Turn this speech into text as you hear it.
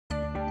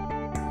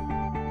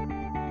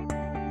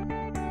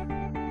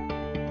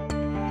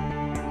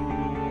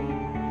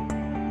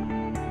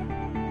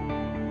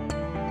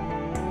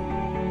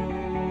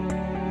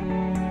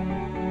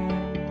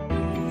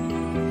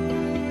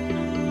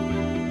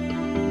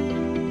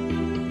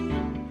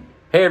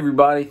Hey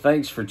everybody,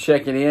 thanks for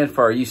checking in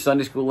for our youth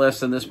Sunday school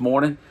lesson this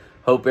morning.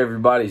 Hope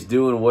everybody's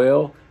doing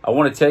well. I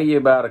want to tell you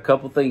about a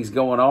couple things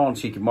going on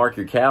so you can mark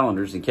your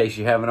calendars in case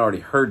you haven't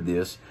already heard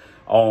this.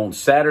 On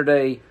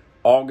Saturday,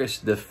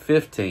 August the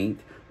 15th,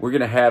 we're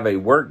going to have a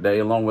work day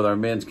along with our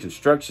men's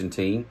construction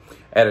team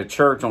at a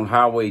church on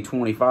Highway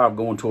 25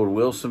 going toward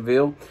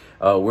Wilsonville.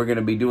 We're going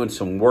to be doing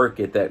some work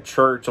at that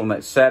church on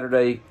that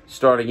Saturday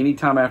starting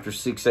anytime after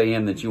 6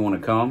 a.m. that you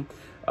want to come.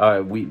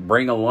 We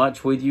bring a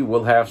lunch with you.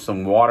 We'll have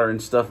some water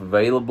and stuff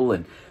available,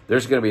 and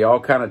there's going to be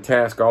all kind of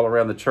tasks all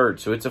around the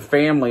church. So it's a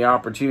family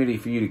opportunity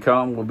for you to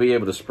come. We'll be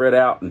able to spread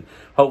out and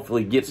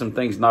hopefully get some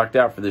things knocked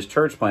out for this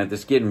church plant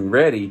that's getting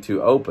ready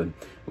to open.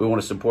 We want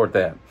to support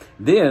that.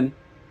 Then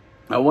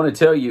I want to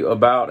tell you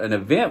about an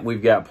event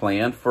we've got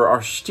planned for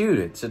our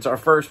students. It's our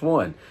first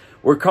one.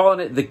 We're calling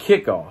it the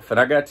Kickoff, and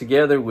I got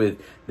together with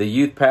the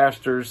youth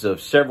pastors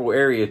of several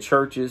area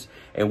churches,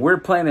 and we're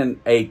planning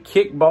a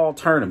kickball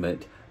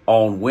tournament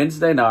on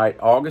Wednesday night,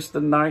 August the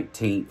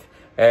 19th,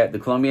 at the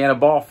Columbiana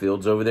ball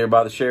fields over there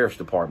by the Sheriff's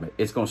Department.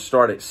 It's going to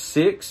start at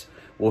 6.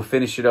 We'll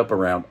finish it up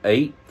around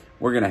 8.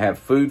 We're going to have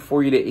food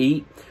for you to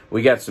eat.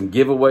 We got some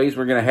giveaways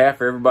we're going to have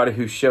for everybody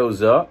who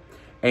shows up.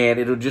 And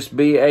it'll just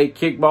be a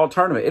kickball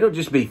tournament. It'll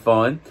just be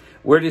fun.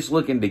 We're just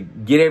looking to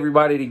get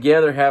everybody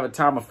together, have a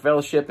time of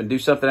fellowship, and do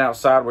something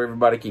outside where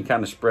everybody can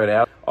kind of spread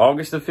out.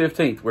 August the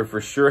 15th, we're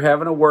for sure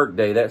having a work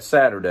day that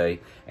Saturday.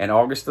 And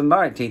August the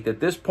 19th, at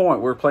this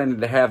point, we're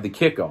planning to have the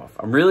kickoff.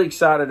 I'm really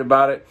excited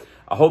about it.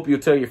 I hope you'll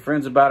tell your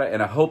friends about it,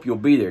 and I hope you'll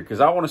be there because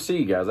I want to see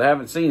you guys. I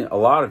haven't seen a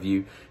lot of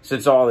you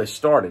since all this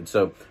started.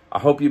 So I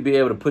hope you'll be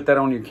able to put that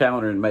on your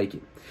calendar and make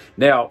it.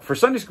 Now, for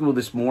Sunday school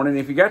this morning,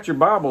 if you got your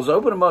Bibles,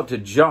 open them up to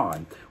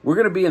John. We're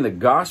going to be in the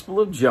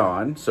Gospel of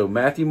John, so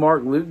Matthew,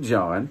 Mark, Luke,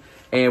 John,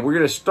 and we're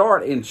going to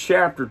start in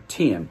chapter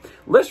 10.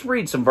 Let's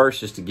read some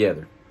verses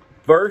together.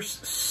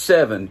 Verse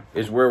 7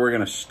 is where we're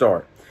going to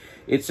start.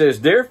 It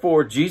says,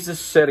 "Therefore Jesus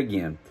said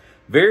again,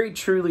 Very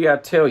truly I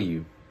tell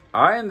you,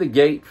 I am the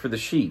gate for the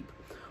sheep.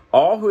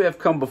 All who have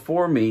come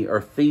before me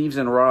are thieves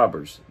and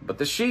robbers, but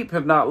the sheep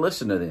have not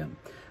listened to them.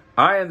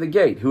 I am the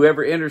gate.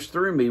 Whoever enters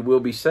through me will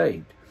be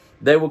saved.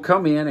 They will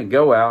come in and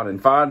go out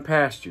and find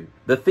pasture.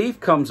 The thief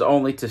comes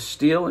only to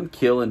steal and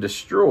kill and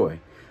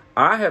destroy.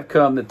 I have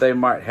come that they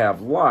might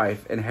have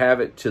life and have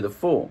it to the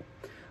full.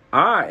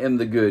 I am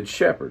the good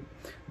shepherd.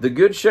 The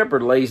good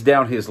shepherd lays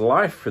down his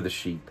life for the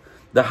sheep.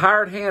 The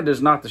hired hand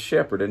is not the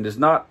shepherd and does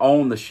not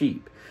own the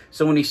sheep.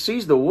 So when he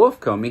sees the wolf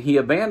coming, he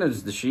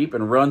abandons the sheep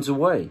and runs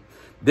away.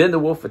 Then the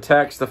wolf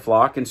attacks the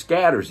flock and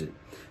scatters it.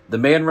 The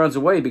man runs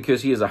away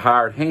because he is a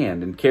hired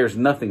hand and cares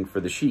nothing for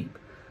the sheep.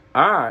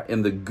 I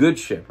am the good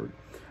shepherd.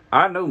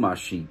 I know my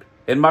sheep,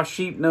 and my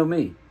sheep know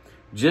me.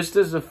 Just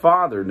as the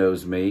Father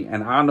knows me,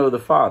 and I know the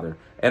Father,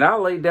 and I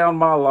lay down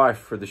my life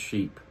for the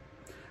sheep.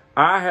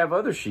 I have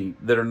other sheep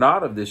that are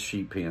not of this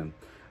sheep pen.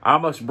 I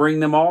must bring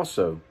them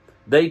also.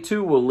 They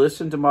too will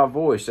listen to my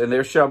voice, and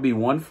there shall be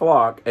one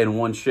flock and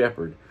one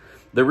shepherd.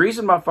 The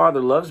reason my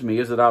Father loves me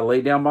is that I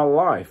lay down my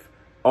life,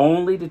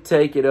 only to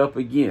take it up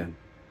again.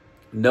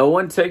 No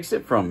one takes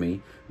it from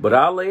me, but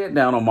I lay it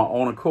down on my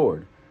own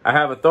accord. I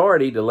have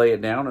authority to lay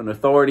it down and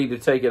authority to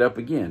take it up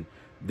again.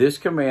 This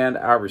command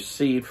I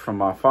received from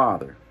my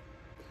Father."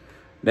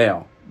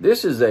 Now,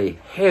 this is a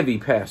heavy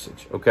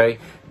passage, okay?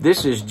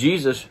 This is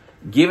Jesus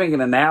giving an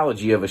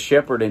analogy of a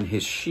shepherd and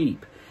his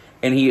sheep.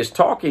 And he is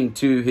talking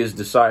to his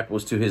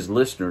disciples, to his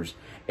listeners,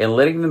 and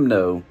letting them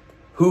know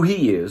who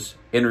he is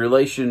in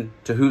relation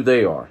to who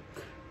they are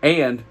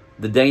and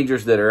the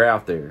dangers that are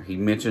out there. He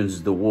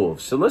mentions the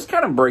wolves. So let's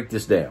kind of break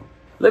this down.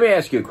 Let me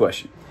ask you a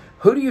question.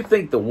 Who do you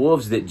think the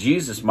wolves that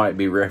Jesus might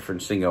be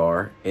referencing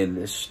are in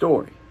this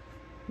story?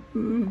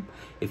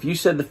 If you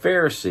said the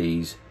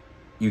Pharisees,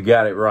 you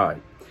got it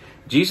right.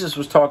 Jesus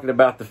was talking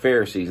about the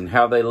Pharisees and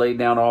how they laid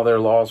down all their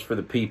laws for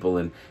the people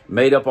and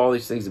made up all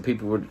these things that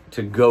people were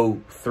to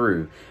go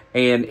through.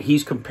 And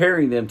he's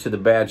comparing them to the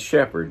bad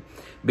shepherd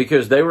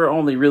because they were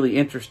only really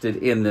interested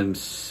in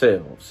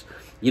themselves.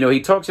 You know,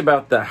 he talks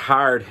about the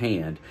hired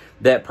hand,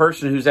 that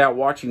person who's out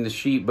watching the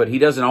sheep, but he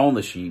doesn't own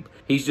the sheep.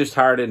 He's just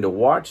hired in to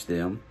watch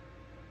them.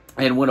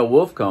 And when a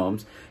wolf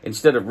comes,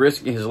 instead of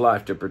risking his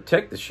life to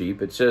protect the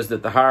sheep, it says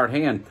that the hired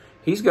hand,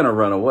 he's going to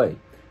run away.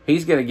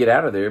 He's going to get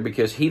out of there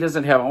because he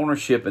doesn't have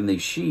ownership in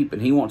these sheep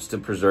and he wants to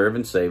preserve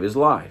and save his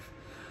life.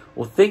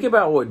 Well, think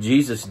about what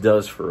Jesus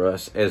does for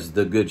us as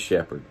the good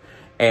shepherd.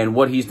 And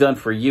what he's done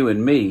for you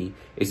and me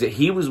is that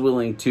he was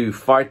willing to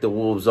fight the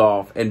wolves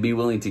off and be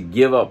willing to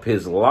give up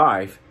his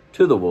life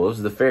to the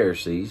wolves, the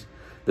Pharisees,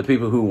 the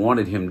people who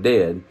wanted him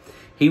dead.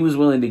 He was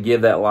willing to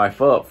give that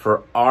life up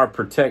for our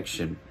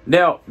protection.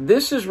 Now,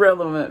 this is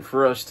relevant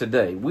for us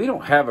today. We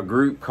don't have a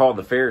group called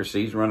the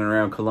Pharisees running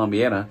around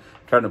Columbiana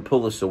trying to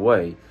pull us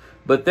away.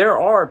 But there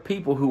are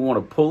people who want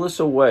to pull us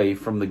away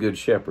from the Good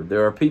Shepherd.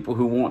 There are people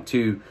who want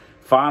to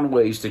find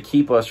ways to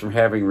keep us from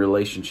having a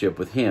relationship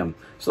with him.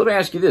 So let me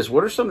ask you this.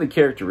 What are some of the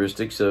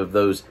characteristics of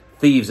those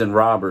thieves and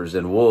robbers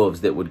and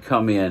wolves that would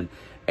come in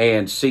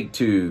and seek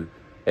to,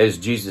 as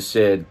Jesus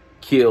said,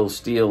 kill,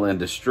 steal, and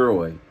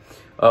destroy?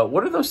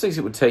 What are those things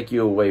that would take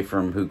you away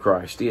from who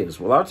Christ is?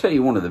 Well, I'll tell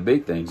you one of the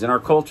big things. In our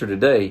culture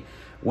today,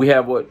 we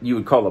have what you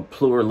would call a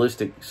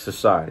pluralistic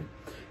society.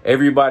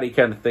 Everybody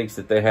kind of thinks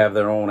that they have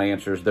their own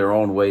answers, their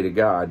own way to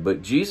God.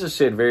 But Jesus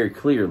said very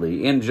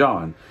clearly in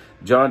John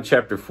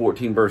chapter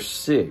 14, verse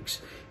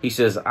 6, he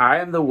says, I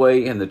am the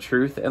way and the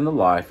truth and the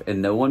life,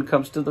 and no one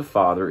comes to the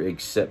Father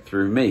except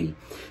through me.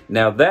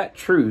 Now, that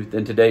truth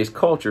in today's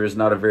culture is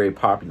not a very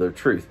popular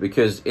truth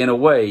because, in a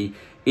way,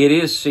 it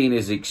is seen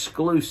as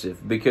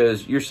exclusive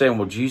because you're saying,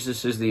 well,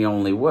 Jesus is the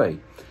only way.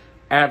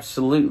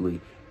 Absolutely.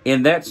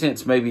 In that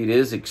sense, maybe it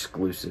is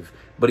exclusive.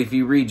 But if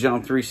you read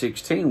John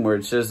 3:16, where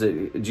it says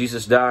that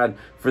Jesus died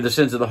for the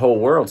sins of the whole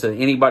world, so that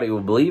anybody who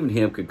will believe in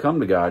him could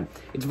come to God,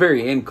 it's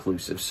very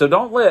inclusive. So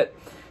don't let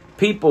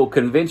people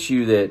convince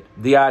you that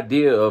the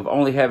idea of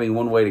only having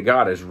one way to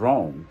God is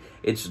wrong.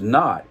 It's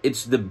not.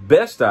 It's the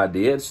best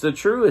idea. It's the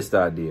truest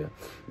idea.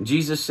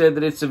 Jesus said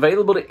that it's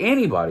available to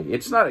anybody.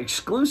 It's not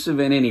exclusive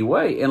in any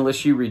way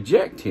unless you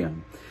reject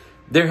him.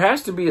 There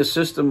has to be a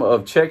system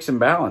of checks and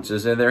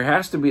balances, and there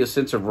has to be a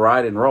sense of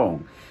right and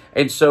wrong.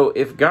 And so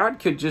if God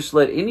could just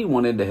let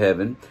anyone into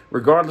heaven,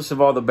 regardless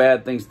of all the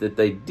bad things that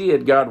they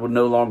did, God would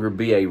no longer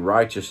be a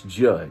righteous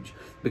judge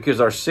because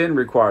our sin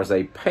requires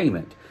a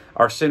payment.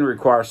 Our sin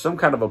requires some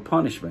kind of a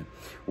punishment.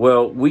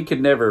 Well, we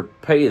could never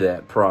pay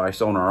that price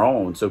on our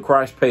own. So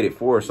Christ paid it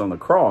for us on the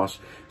cross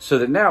so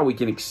that now we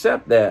can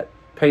accept that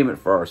payment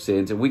for our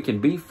sins and we can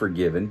be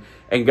forgiven,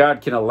 and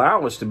God can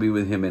allow us to be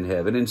with him in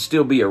heaven and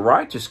still be a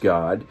righteous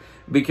God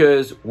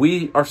because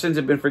our sins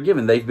have been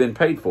forgiven. They've been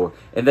paid for,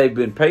 and they've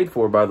been paid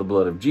for by the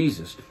blood of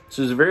Jesus.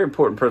 So it's a very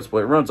important principle.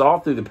 It runs all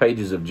through the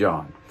pages of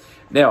John.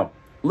 Now,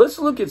 let's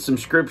look at some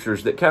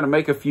scriptures that kind of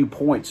make a few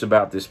points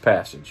about this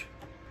passage,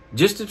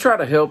 just to try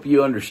to help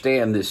you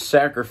understand this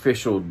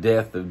sacrificial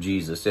death of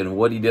Jesus and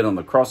what he did on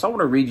the cross. I want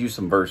to read you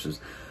some verses.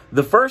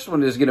 The first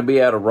one is going to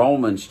be out of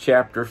Romans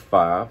chapter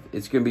 5.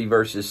 It's going to be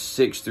verses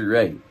 6 through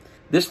 8.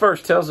 This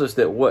verse tells us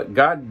that what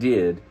God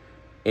did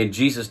in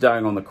Jesus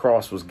dying on the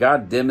cross was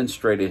God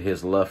demonstrated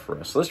his love for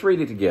us. Let's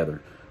read it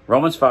together.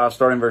 Romans 5,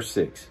 starting verse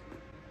 6.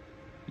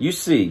 You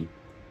see,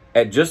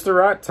 at just the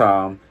right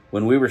time,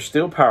 when we were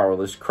still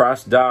powerless,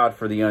 Christ died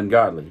for the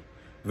ungodly.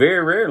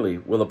 Very rarely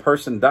will a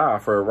person die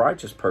for a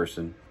righteous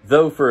person,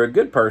 though for a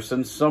good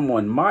person,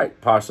 someone might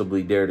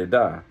possibly dare to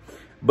die.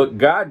 But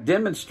God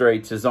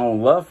demonstrates his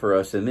own love for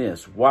us in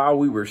this: while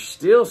we were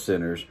still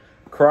sinners,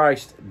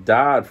 Christ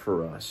died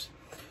for us.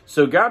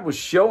 So God was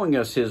showing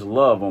us his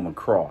love on the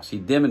cross. He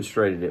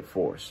demonstrated it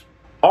for us.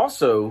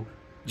 Also,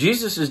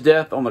 Jesus'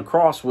 death on the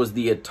cross was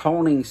the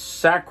atoning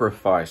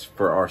sacrifice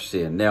for our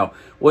sin. Now,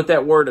 what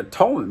that word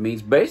atonement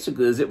means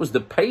basically is it was the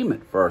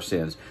payment for our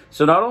sins.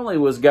 So not only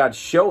was God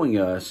showing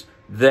us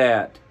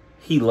that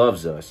he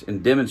loves us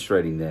and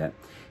demonstrating that,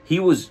 he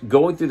was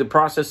going through the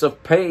process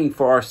of paying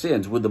for our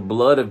sins with the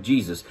blood of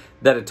Jesus,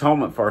 that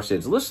atonement for our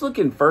sins. Let's look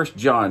in 1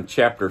 John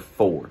chapter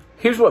 4.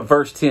 Here's what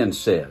verse 10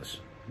 says.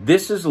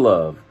 This is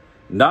love,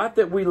 not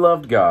that we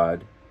loved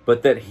God,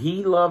 but that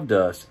he loved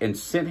us and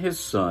sent his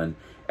Son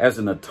as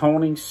an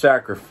atoning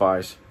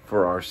sacrifice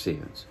for our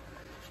sins.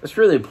 It's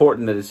really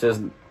important that it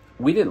says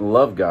we didn't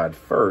love God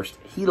first.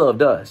 He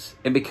loved us.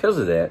 And because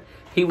of that,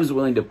 he was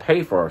willing to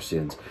pay for our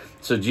sins.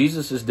 So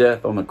Jesus'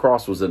 death on the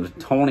cross was an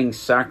atoning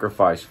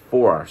sacrifice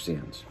for our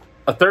sins.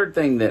 A third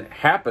thing that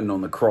happened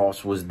on the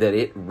cross was that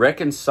it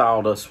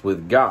reconciled us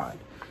with God.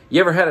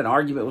 You ever had an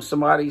argument with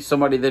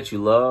somebody that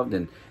you loved,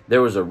 and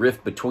there was a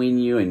rift between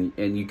you,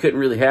 and you couldn't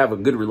really have a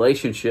good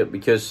relationship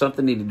because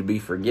something needed to be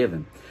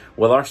forgiven?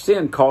 Well, our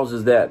sin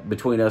causes that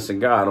between us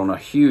and God on a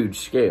huge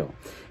scale.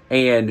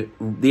 And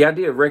the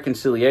idea of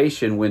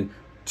reconciliation, when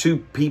two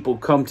people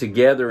come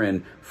together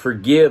and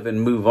forgive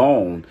and move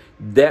on,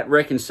 that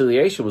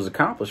reconciliation was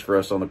accomplished for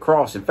us on the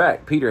cross. In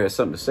fact, Peter has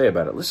something to say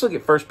about it. Let's look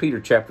at 1 Peter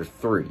chapter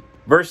 3.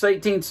 Verse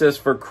 18 says,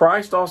 For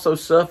Christ also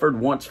suffered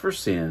once for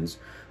sins,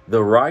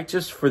 the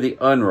righteous for the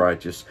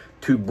unrighteous,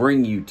 to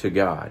bring you to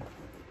God.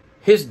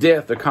 His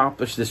death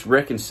accomplished this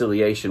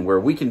reconciliation where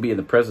we can be in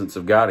the presence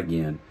of God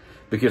again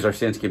because our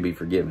sins can be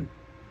forgiven.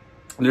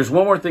 And there's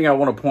one more thing I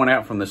want to point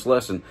out from this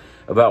lesson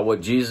about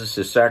what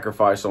Jesus'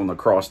 sacrifice on the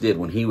cross did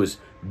when he was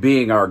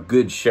being our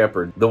good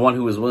shepherd, the one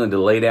who was willing to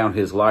lay down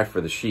his life for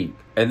the sheep.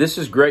 And this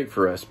is great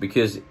for us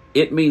because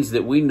it means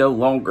that we no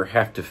longer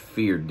have to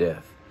fear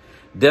death.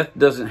 Death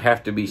doesn't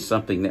have to be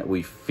something that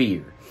we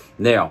fear.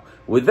 Now,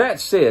 with that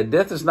said,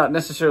 death is not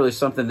necessarily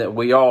something that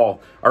we all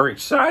are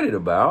excited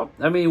about.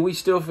 I mean, we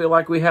still feel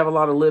like we have a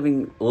lot of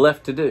living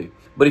left to do.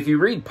 But if you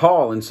read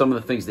Paul and some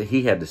of the things that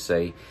he had to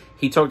say,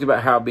 he talked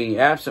about how being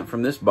absent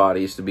from this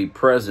body is to be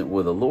present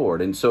with the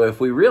Lord. And so if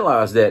we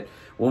realize that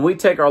when we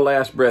take our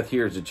last breath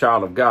here as a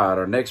child of God,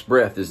 our next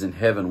breath is in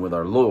heaven with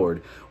our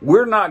Lord,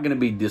 we're not going to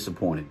be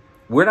disappointed.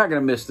 We're not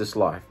going to miss this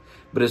life.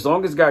 But as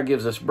long as God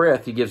gives us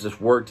breath, he gives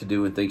us work to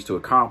do and things to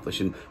accomplish.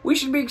 And we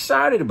should be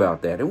excited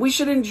about that. And we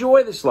should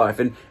enjoy this life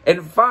and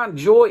find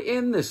joy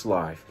in this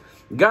life.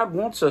 God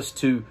wants us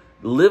to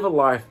live a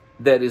life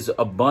that is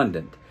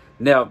abundant.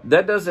 Now,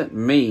 that doesn't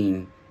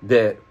mean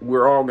that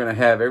we're all going to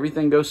have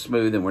everything go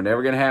smooth and we're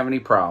never going to have any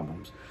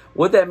problems.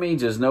 What that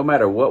means is no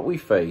matter what we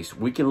face,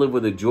 we can live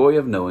with the joy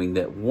of knowing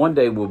that one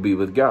day we'll be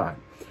with God.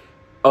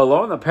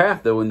 Along the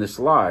path, though, in this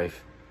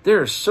life,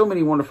 there are so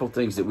many wonderful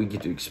things that we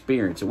get to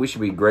experience and we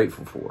should be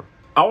grateful for.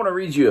 I want to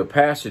read you a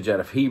passage out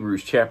of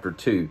Hebrews chapter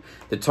 2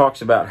 that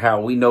talks about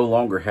how we no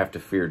longer have to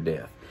fear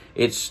death.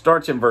 It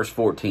starts in verse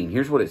 14.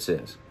 Here's what it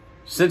says.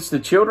 Since the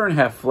children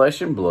have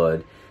flesh and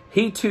blood,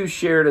 he too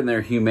shared in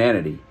their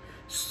humanity,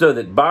 so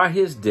that by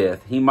his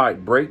death he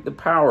might break the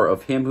power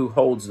of him who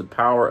holds the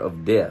power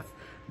of death,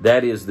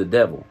 that is, the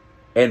devil,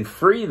 and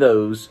free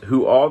those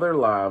who all their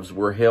lives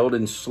were held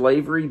in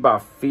slavery by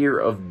fear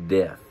of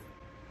death.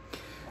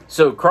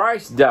 So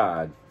Christ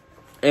died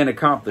and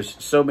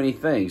accomplished so many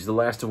things, the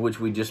last of which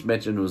we just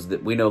mentioned was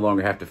that we no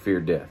longer have to fear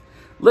death.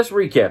 Let's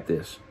recap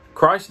this.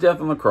 Christ's death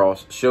on the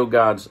cross showed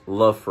God's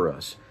love for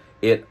us.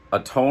 It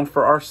atoned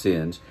for our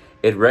sins.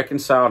 It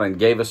reconciled and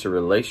gave us a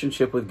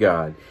relationship with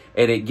God.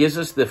 And it gives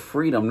us the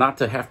freedom not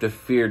to have to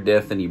fear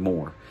death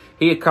anymore.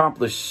 He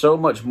accomplished so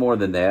much more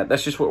than that.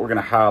 That's just what we're going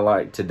to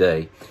highlight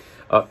today.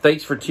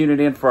 Thanks for tuning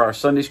in for our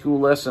Sunday school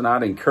lesson.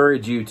 I'd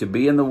encourage you to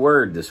be in the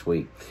Word this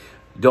week.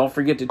 Don't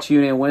forget to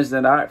tune in Wednesday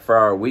night for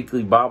our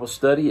weekly Bible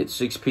study at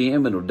 6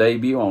 p.m. It'll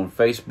debut on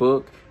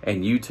Facebook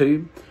and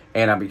YouTube.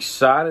 And I'm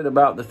excited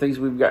about the things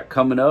we've got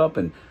coming up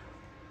and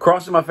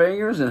crossing my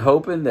fingers and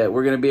hoping that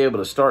we're going to be able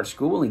to start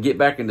school and get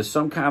back into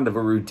some kind of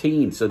a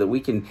routine so that we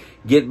can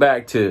get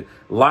back to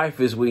life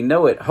as we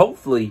know it.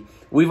 Hopefully,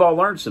 we've all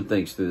learned some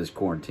things through this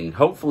quarantine.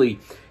 Hopefully,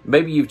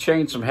 maybe you've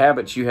changed some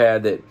habits you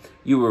had that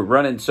you were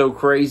running so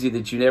crazy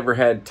that you never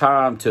had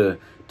time to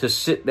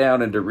sit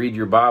down and to read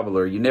your Bible,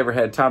 or you never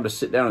had time to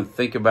sit down and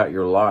think about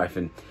your life.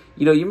 And,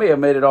 you know, you may have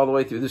made it all the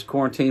way through this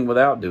quarantine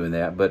without doing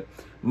that. But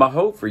my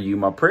hope for you,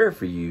 my prayer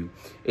for you,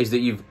 is that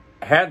you've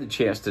had the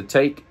chance to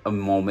take a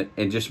moment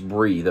and just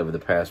breathe over the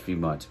past few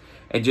months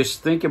and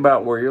just think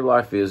about where your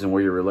life is and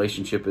where your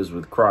relationship is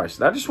with Christ.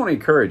 And I just want to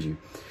encourage you,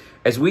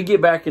 as we get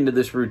back into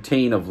this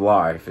routine of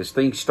life, as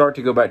things start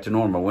to go back to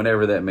normal,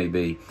 whenever that may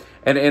be,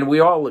 and we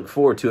all look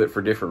forward to it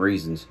for different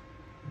reasons,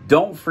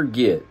 don't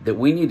forget that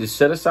we need to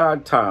set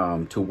aside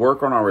time to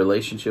work on our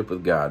relationship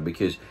with God,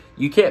 because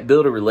you can't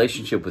build a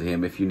relationship with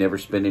Him if you never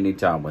spend any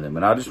time with Him.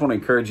 And I just want to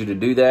encourage you to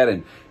do that.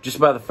 And just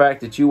by the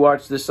fact that you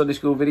watch this Sunday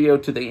school video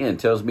to the end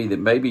tells me that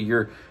maybe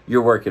you're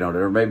working on it,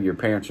 or maybe your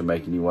parents are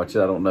making you watch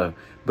it. I don't know.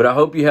 But I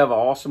hope you have an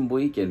awesome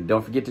week, and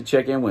don't forget to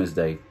check in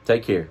Wednesday.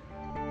 Take care.